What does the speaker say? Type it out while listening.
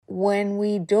when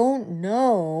we don't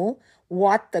know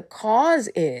what the cause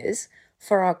is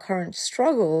for our current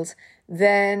struggles,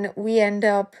 then we end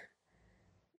up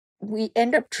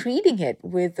treating it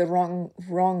with the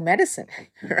wrong medicine,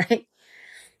 right?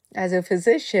 As a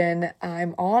physician,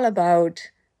 I'm all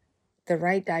about the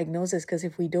right diagnosis, because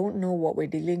if we don't know what we're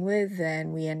dealing with,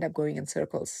 then we end up going in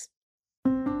circles.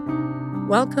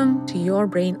 Welcome to Your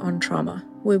Brain on Trauma,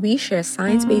 where we share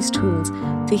science-based tools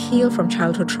to heal from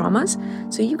childhood traumas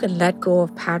so you can let go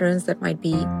of patterns that might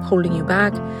be holding you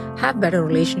back, have better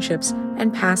relationships,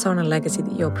 and pass on a legacy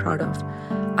that you're proud of.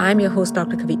 I'm your host,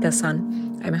 Dr. Kavita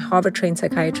Sun. I'm a Harvard-trained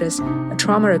psychiatrist, a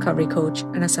trauma recovery coach,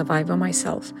 and a survivor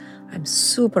myself. I'm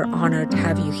super honored to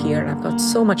have you here, and I've got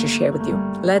so much to share with you.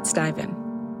 Let's dive in.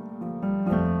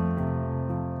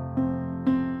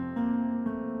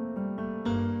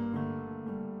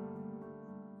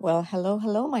 Well,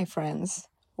 hello, my friends.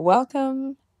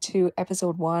 Welcome to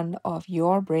episode 1 of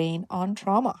Your Brain on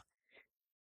Trauma.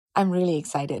 I'm really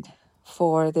excited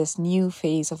for this new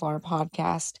phase of our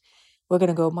podcast. We're going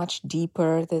to go much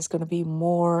deeper. There's going to be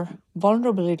more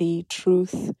vulnerability,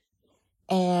 truth,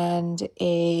 and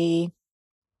an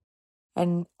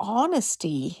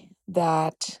honesty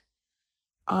that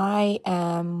I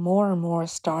am more and more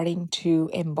starting to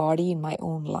embody in my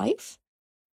own life.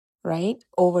 Right?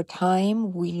 Over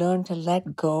time, we learn to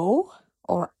let go,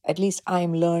 or at least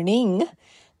I'm learning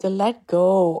to let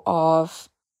go of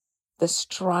the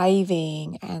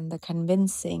striving and the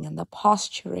convincing and the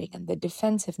posturing and the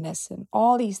defensiveness and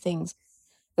all these things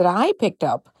that I picked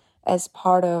up as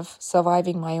part of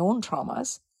surviving my own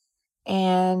traumas.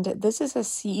 And this is a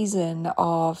season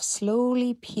of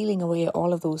slowly peeling away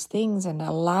all of those things and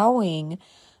allowing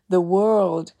the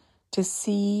world to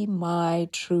see my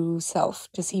true self,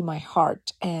 to see my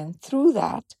heart. And through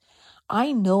that,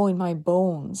 I know in my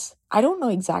bones, I don't know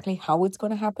exactly how it's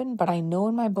going to happen, but I know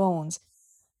in my bones,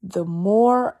 the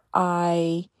more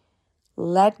I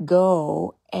let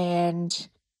go and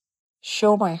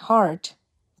show my heart,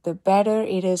 the better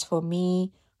it is for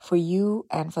me, for you,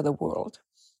 and for the world.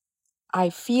 I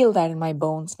feel that in my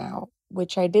bones now,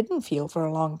 which I didn't feel for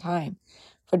a long time.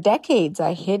 For decades,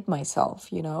 I hid myself,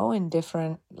 in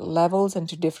different levels and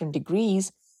to different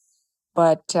degrees.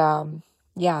 But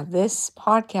this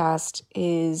podcast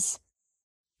is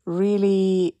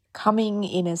really coming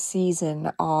in a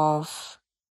season of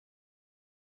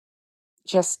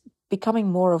just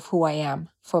becoming more of who I am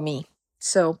for me.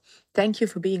 So thank you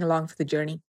for being along for the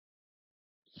journey.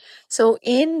 So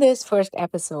in this first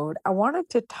episode, I wanted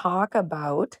to talk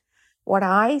about what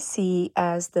I see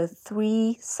as the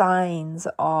 3 signs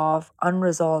of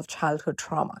unresolved childhood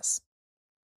traumas.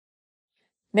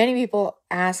 Many people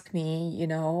ask me,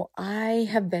 I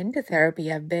have been to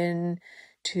therapy, I've been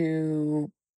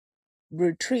to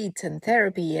retreats and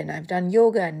therapy, and I've done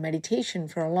yoga and meditation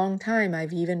for a long time.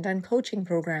 I've even done coaching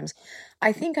programs.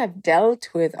 I think I've dealt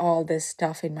with all this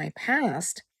stuff in my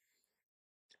past.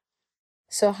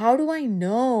 So how do I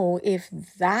know if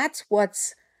that's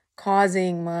what's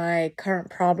causing my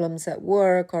current problems at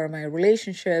work or my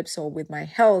relationships or with my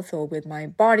health or with my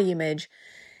body image?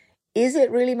 Is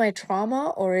it really my trauma,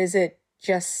 or is it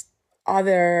just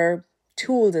other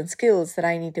tools and skills that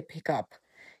I need to pick up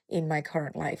in my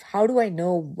current life? How do I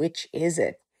know which is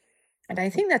it? And I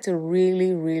think that's a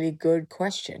really, really good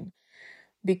question,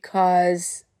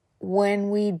 because when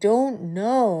we don't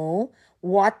know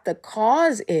what the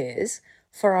cause is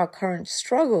for our current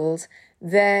struggles,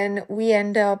 then we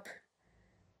end up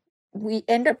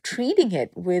treating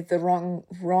it with the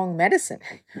wrong medicine,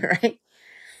 right?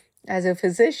 As a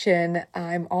physician,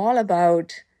 I'm all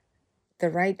about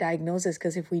the right diagnosis,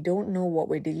 because if we don't know what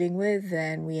we're dealing with,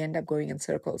 then we end up going in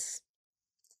circles.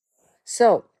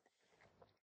 So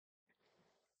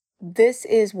this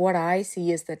is what I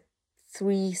see as the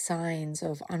 3 signs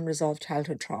of unresolved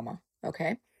childhood trauma,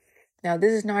 okay? Now,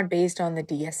 this is not based on the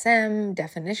DSM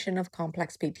definition of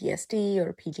complex PTSD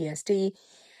or PTSD,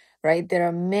 right? There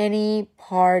are many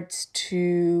parts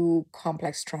to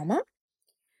complex trauma.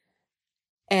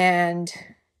 And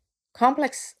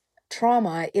complex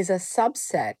trauma is a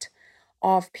subset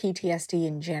of PTSD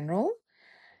in general.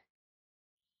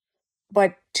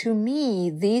 But to me,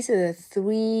 these are the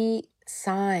 3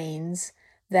 signs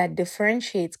that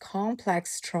differentiates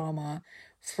complex trauma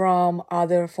from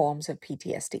other forms of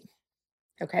PTSD.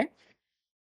 Okay?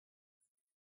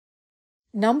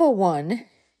 Number 1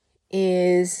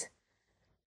 is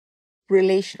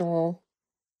relational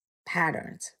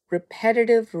patterns,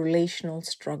 repetitive relational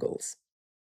struggles.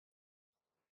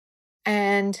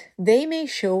 And they may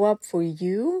show up for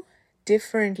you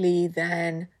differently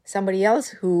than somebody else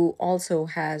who also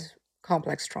has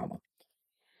complex trauma.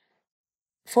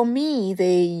 For me,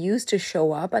 they used to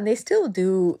show up, and they still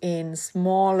do in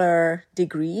smaller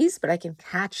degrees, but I can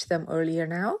catch them earlier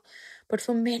now. But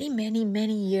for many, many,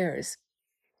 many years,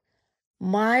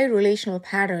 my relational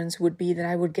patterns would be that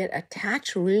I would get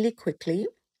attached really quickly,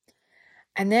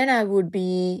 and then I would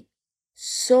be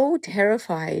so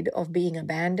terrified of being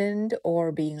abandoned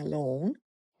or being alone,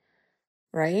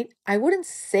 right? I wouldn't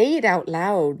say it out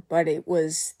loud, but it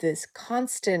was this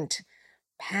constant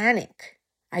panic.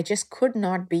 I just could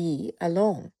not be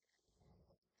alone.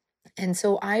 And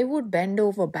so I would bend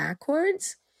over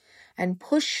backwards and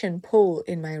push and pull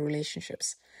in my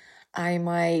relationships. I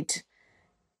might,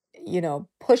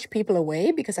 push people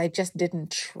away because I just didn't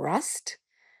trust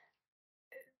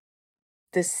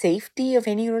the safety of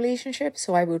any relationship.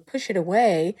 So I would push it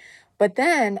away. But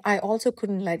then I also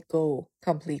couldn't let go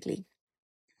completely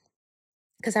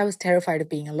because I was terrified of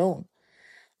being alone,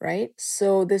 right?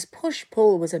 So this push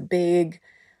pull was a big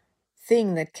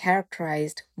thing that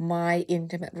characterized my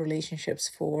intimate relationships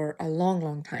for a long,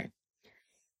 long time.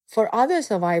 For other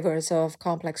survivors of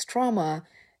complex trauma,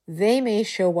 they may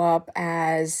show up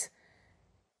as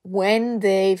when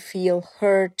they feel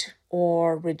hurt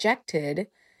or rejected,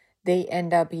 they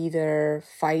end up either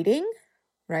fighting,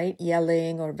 right?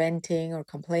 Yelling or venting or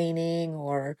complaining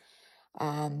or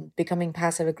becoming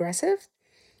passive aggressive,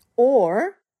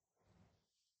 or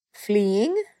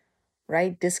fleeing,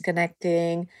 right?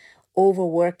 Disconnecting,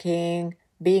 overworking,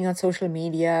 being on social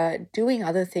media, doing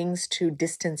other things to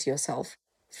distance yourself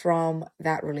from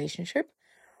that relationship.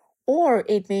 Or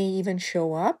it may even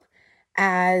show up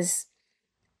as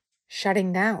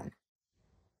shutting down,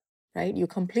 right? You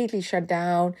completely shut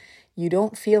down. You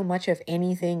don't feel much of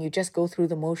anything. You just go through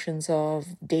the motions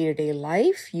of day-to-day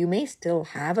life. You may still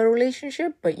have a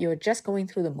relationship, but you're just going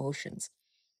through the motions.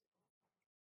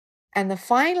 And the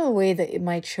final way that it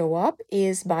might show up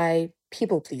is by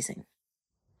people pleasing.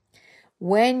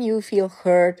 When you feel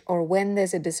hurt or when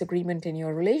there's a disagreement in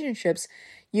your relationships,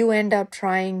 you end up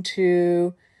trying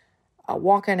to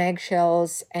walk on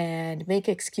eggshells and make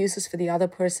excuses for the other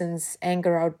person's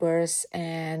anger outbursts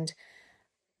and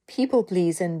people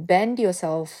please and bend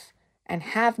yourself and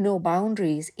have no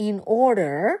boundaries in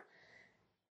order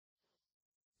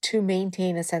to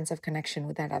maintain a sense of connection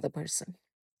with that other person.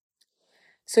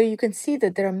 So you can see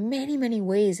that there are many, many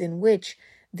ways in which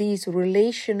these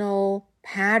relational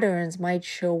patterns might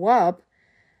show up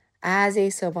as a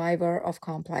survivor of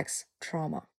complex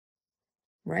trauma,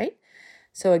 right?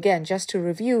 So again, just to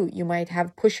review, you might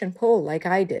have push and pull like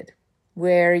I did,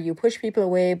 where you push people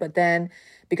away, but then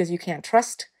because you can't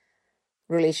trust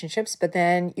relationships, but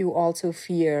then you also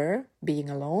fear being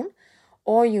alone,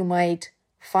 or you might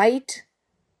fight,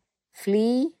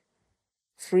 flee,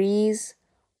 freeze,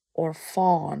 or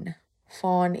fawn.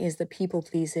 Fawn is the people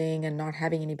pleasing and not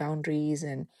having any boundaries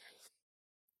and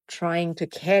trying to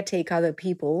caretake other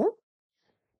people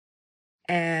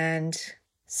and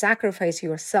sacrifice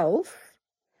yourself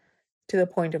to the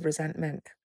point of resentment.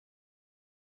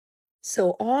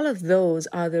 So all of those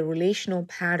are the relational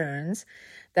patterns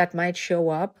that might show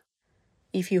up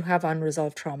if you have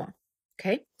unresolved trauma.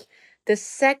 Okay. The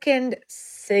second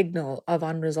signal of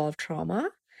unresolved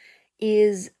trauma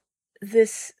is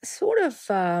this sort of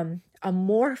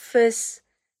amorphous,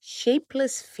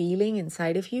 shapeless feeling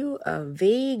inside of you, a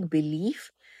vague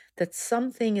belief that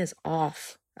something is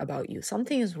off about you,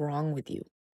 something is wrong with you,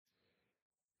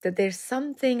 that there's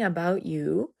something about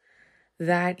you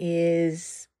that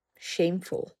is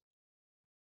shameful,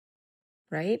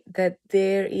 right? That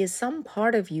there is some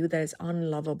part of you that is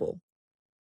unlovable.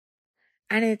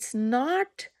 And it's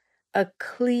not a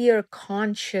clear,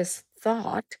 conscious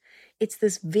thought. It's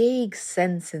this vague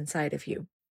sense inside of you.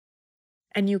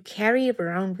 And you carry it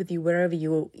around with you wherever you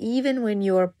go, even when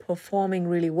you're performing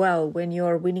really well, when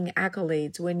you're winning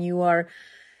accolades, when you are,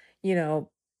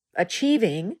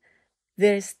 achieving,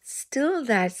 there's still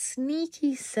that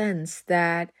sneaky sense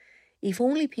that if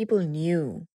only people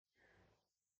knew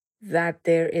that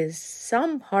there is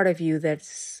some part of you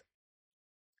that's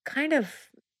kind of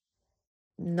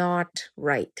not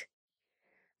right,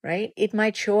 right? It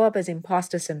might show up as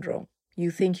imposter syndrome.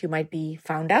 You think you might be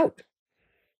found out,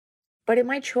 but it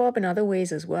might show up in other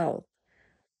ways as well,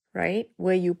 right?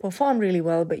 Where you perform really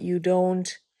well, but you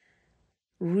don't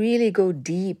really go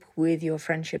deep with your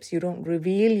friendships. You don't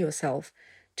reveal yourself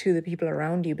to the people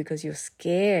around you because you're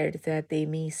scared that they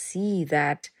may see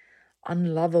that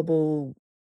unlovable,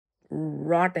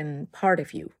 rotten part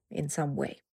of you in some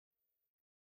way.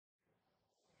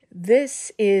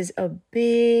 This is a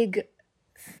big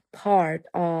part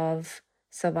of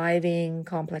surviving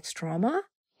complex trauma.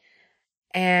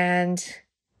 And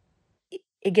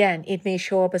Again, it may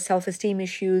show up as self-esteem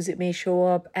issues. It may show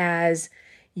up as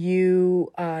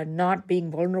you not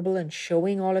being vulnerable and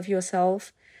showing all of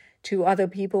yourself to other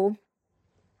people.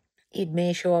 It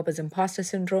may show up as imposter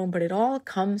syndrome, but it all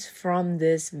comes from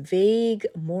this vague,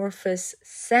 amorphous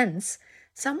sense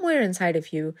somewhere inside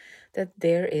of you that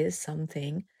there is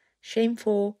something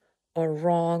shameful or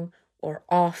wrong or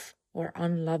off or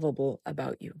unlovable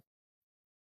about you.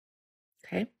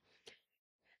 Okay?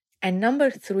 And number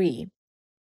 3,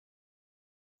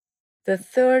 the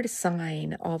third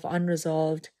sign of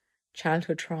unresolved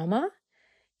childhood trauma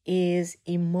is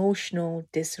emotional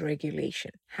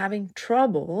dysregulation, having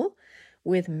trouble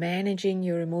with managing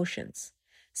your emotions.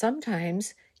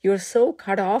 Sometimes you're so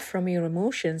cut off from your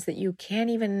emotions that you can't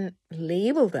even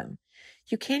label them.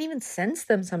 You can't even sense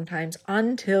them sometimes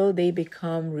until they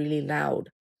become really loud,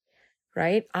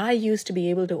 right? I used to be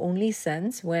able to only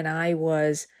sense when I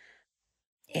was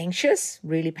anxious,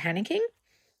 really panicking,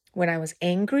 when I was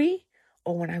angry,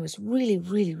 or when I was really,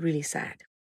 really, really sad,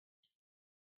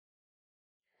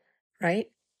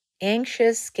 right?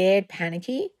 Anxious, scared,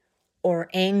 panicky, or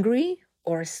angry,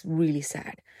 or really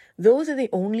sad. Those are the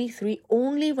only 3.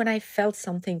 Only when I felt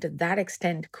something to that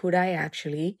extent could I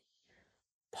actually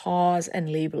pause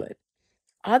and label it.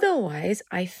 Otherwise,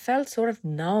 I felt sort of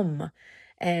numb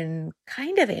and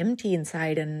kind of empty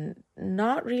inside and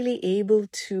not really able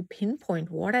to pinpoint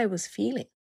what I was feeling.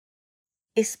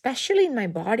 Especially in my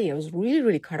body, I was really,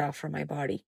 really cut off from my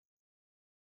body.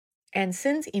 And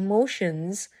since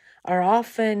emotions are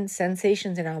often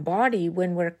sensations in our body,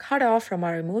 when we're cut off from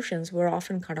our emotions, we're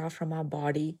often cut off from our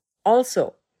body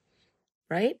also,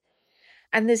 right?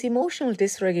 And this emotional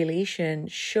dysregulation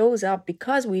shows up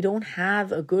because we don't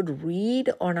have a good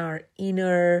read on our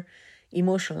inner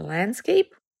emotional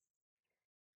landscape.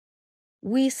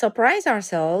 We surprise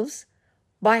ourselves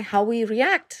by how we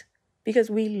react because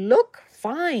we look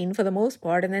fine for the most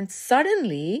part, and then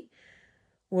suddenly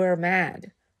we're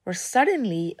mad, or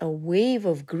suddenly a wave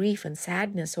of grief and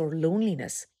sadness or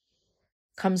loneliness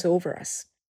comes over us,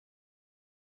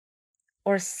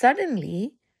 or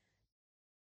suddenly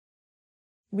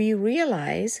we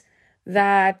realize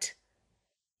that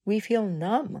we feel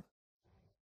numb,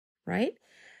 right?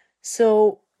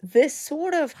 So, this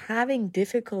sort of having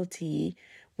difficulty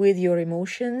with your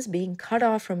emotions, being cut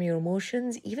off from your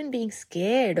emotions, even being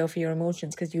scared of your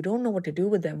emotions because you don't know what to do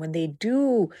with them. When they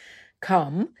do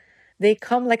come, they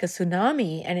come like a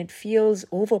tsunami and it feels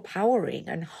overpowering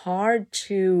and hard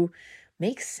to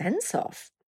make sense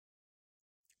of.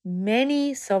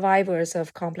 Many survivors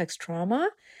of complex trauma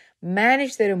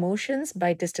manage their emotions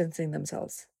by distancing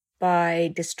themselves,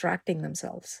 by distracting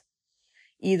themselves,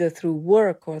 either through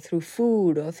work or through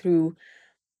food or through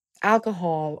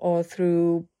alcohol or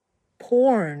through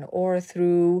porn or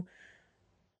through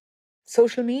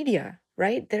social media,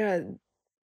 right? There are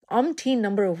umpteen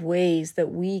number of ways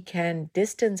that we can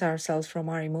distance ourselves from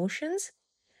our emotions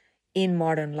in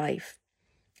modern life.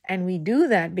 And we do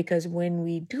that because when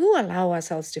we do allow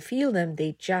ourselves to feel them,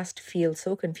 they just feel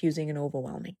so confusing and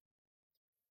overwhelming.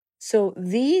 So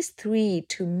these 3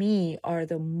 to me are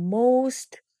the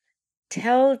most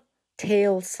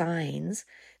telltale signs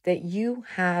that you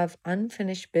have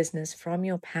unfinished business from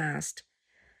your past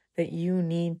that you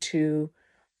need to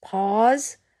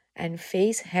pause and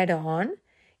face head on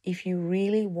if you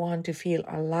really want to feel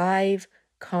alive,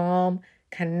 calm,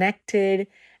 connected,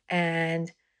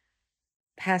 and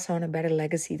pass on a better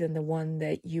legacy than the one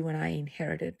that you and I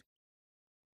inherited.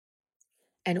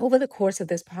 And over the course of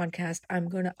this podcast, I'm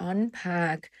going to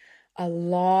unpack a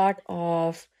lot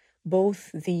of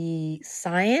both the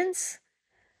science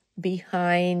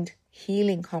behind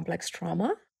healing complex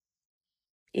trauma.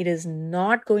 It is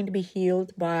not going to be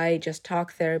healed by just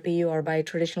talk therapy or by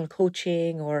traditional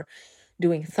coaching or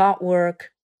doing thought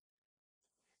work.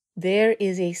 There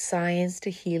is a science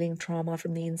to healing trauma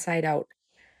from the inside out,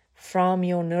 from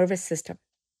your nervous system,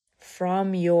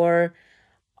 from your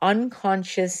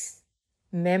unconscious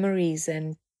memories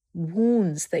and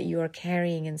wounds that you are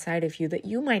carrying inside of you that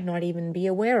you might not even be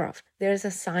aware of. There's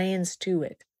a science to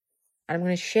it. I'm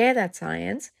going to share that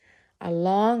science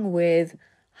along with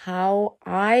how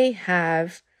I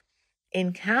have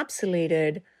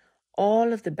encapsulated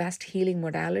all of the best healing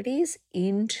modalities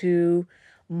into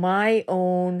my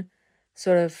own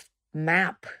sort of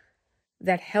map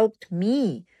that helped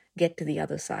me get to the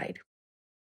other side.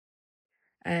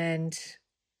 And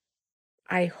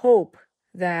I hope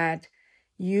that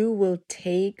you will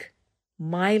take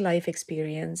my life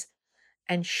experience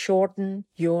and shorten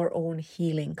your own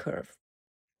healing curve.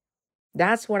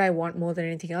 That's what I want more than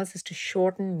anything else, is to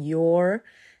shorten your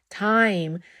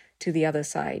time to the other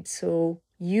side. So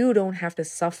you don't have to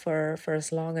suffer for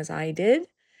as long as I did.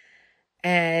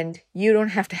 And you don't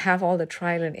have to have all the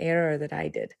trial and error that I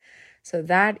did. So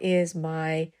that is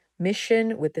my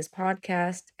mission with this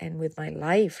podcast and with my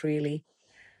life, really,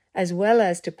 as well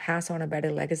as to pass on a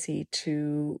better legacy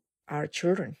to our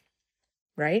children,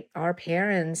 right? Our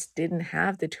parents didn't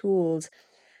have the tools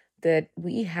that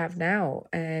we have now.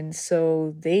 And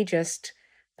so they just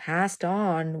passed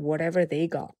on whatever they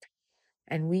got,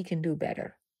 and we can do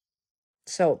better.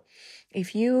 So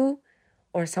if you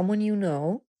or someone you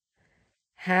know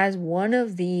has one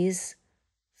of these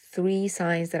 3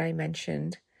 signs that I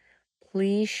mentioned,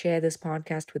 please share this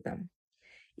podcast with them.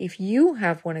 If you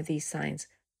have one of these signs,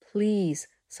 please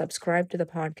subscribe to the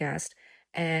podcast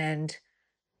and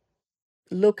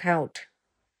look out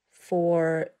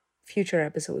for future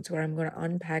episodes where I'm going to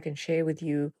unpack and share with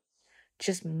you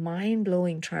just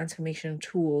mind-blowing transformation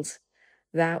tools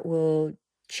that will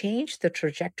change the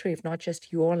trajectory of not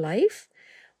just your life,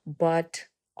 but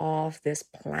of this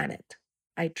planet.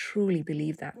 I truly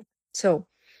believe that. So,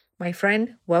 my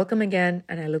friend, welcome again,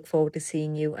 and I look forward to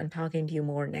seeing you and talking to you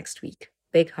more next week.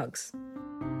 Big hugs.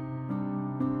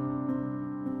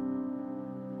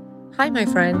 Hi, my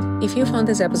friend. If you found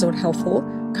this episode helpful,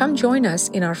 come join us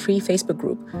in our free Facebook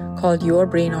group called Your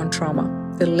Brain on Trauma.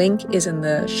 The link is in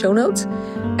the show notes,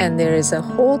 and there is a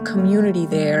whole community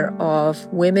there of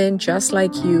women just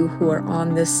like you who are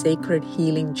on this sacred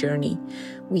healing journey.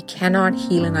 We cannot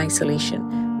heal in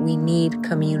isolation. We need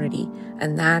community,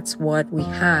 and that's what we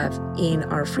have in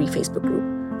our free Facebook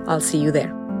group. I'll see you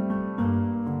there.